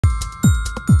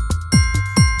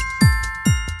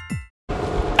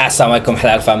Assalamualaikum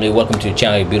Halal family, welcome to the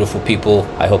channel, you beautiful people.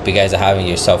 I hope you guys are having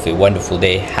yourself a wonderful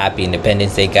day. Happy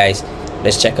Independence Day, guys.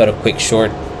 Let's check out a quick short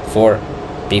for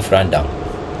beef rendang.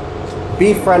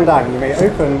 Beef rendang, you may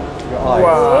open your eyes.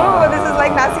 Wow, this is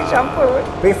like nasi campur.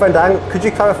 Beef rendang, could you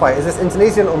clarify, is this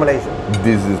Indonesian or Malaysian?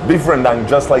 This is beef rendang,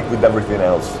 just like with everything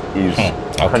else, is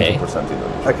Okay. 100%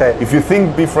 Indonesian. Okay. If you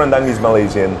think beef rendang is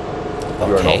Malaysian,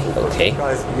 you're an Okay, awful person. okay.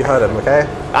 Guys, you heard him, okay?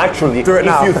 Actually, Do it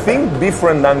if now. you think beef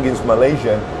rendang is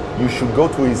Malaysian, you should go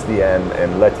to his DM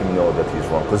and let him know that he's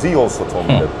wrong, because he also told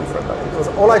me that beef rendang is. Because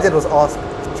all I did was ask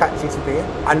ChatGPT,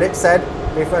 and it said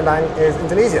beef rendang is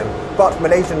Indonesian, but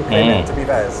Malaysian claim it to be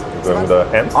theirs. Going with the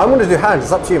hands? I'm going to do hands,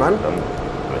 it's up to you, man.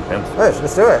 Hands.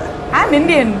 Let's do it. I'm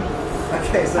Indian.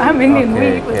 Okay, so I'm Indian.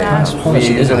 Okay, We yeah. She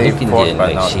doesn't usually look pork, Indian,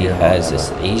 but like not she here, has no, this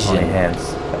only Asian hands.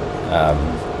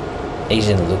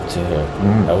 Asian look to her.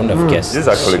 I wouldn't have guessed This is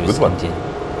actually she a was good one. Indian.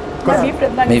 My beef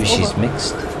rendang Maybe is she's over.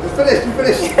 mixed. you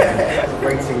finished.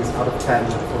 Ratings out of 10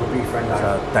 for the beef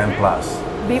rendang. 10 plus.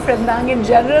 Beef rendang in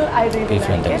general, I really Beef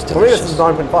like rendang is it. For me, this is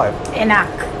delicious. 9.5.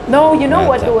 Enak. No, you know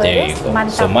what the word There you is? go.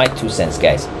 Mantap. So my 2 cents,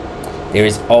 guys. There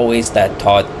is always that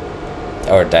thought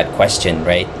or that question,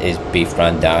 right? Is beef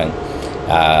rendang,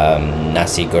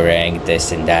 nasi goreng,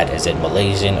 this and that, is it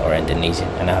Malaysian or Indonesian?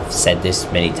 And I've said this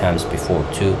many times before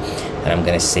too, and I'm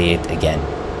gonna say it again.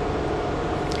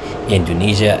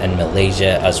 Indonesia and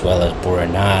Malaysia, as well as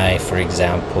Brunei, for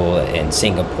example, and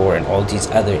Singapore and all these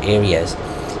other areas,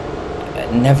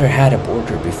 never had a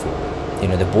border before. You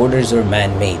know, the borders are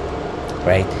man-made,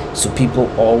 right? So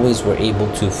people always were able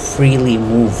to freely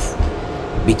move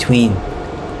between,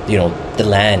 you know, the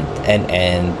land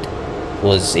and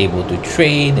was able to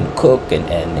trade and cook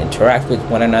and interact with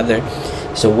one another.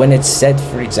 So when it's said,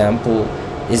 for example,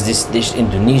 is this dish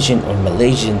Indonesian or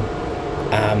Malaysian,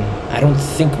 I don't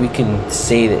think we can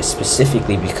say this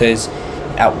specifically, because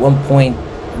at one point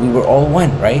we were all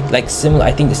one, right? Like similar,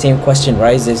 I think the same question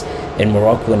rises in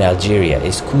Morocco and Algeria.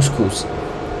 Is couscous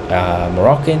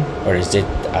Moroccan or is it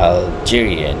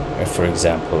Algerian, for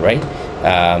example, right?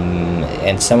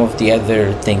 And some of the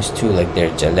other things too, like their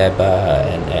jaleba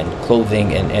and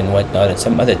clothing and whatnot, and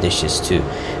some other dishes too.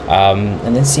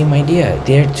 And then same idea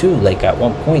there too, like at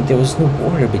one point there was no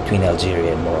border between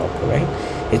Algeria and Morocco, right?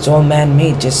 It's all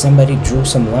man-made, just somebody drew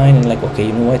some line and like, okay,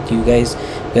 you know what, you guys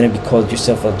gonna be called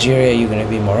yourself Algeria, you're gonna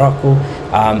be Morocco,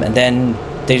 and then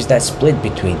there's that split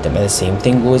between them. And the same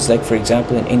thing goes, like, for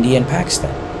example, in India and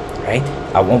Pakistan, right?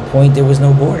 At one point there was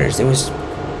no borders, there was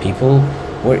people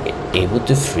were able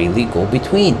to freely go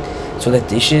between, so that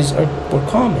dishes were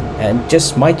common. And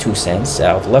just my 2 cents.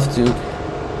 I'd love to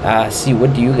see,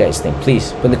 what do you guys think?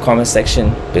 Please put in the comment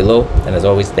section below. And as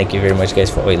always, thank you very much,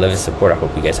 guys, for all your love and support. I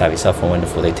hope you guys have yourself a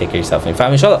wonderful day. Take care of yourself and your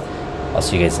family, inshallah. I'll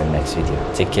see you guys in the next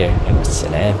video. Take care and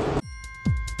wassalam.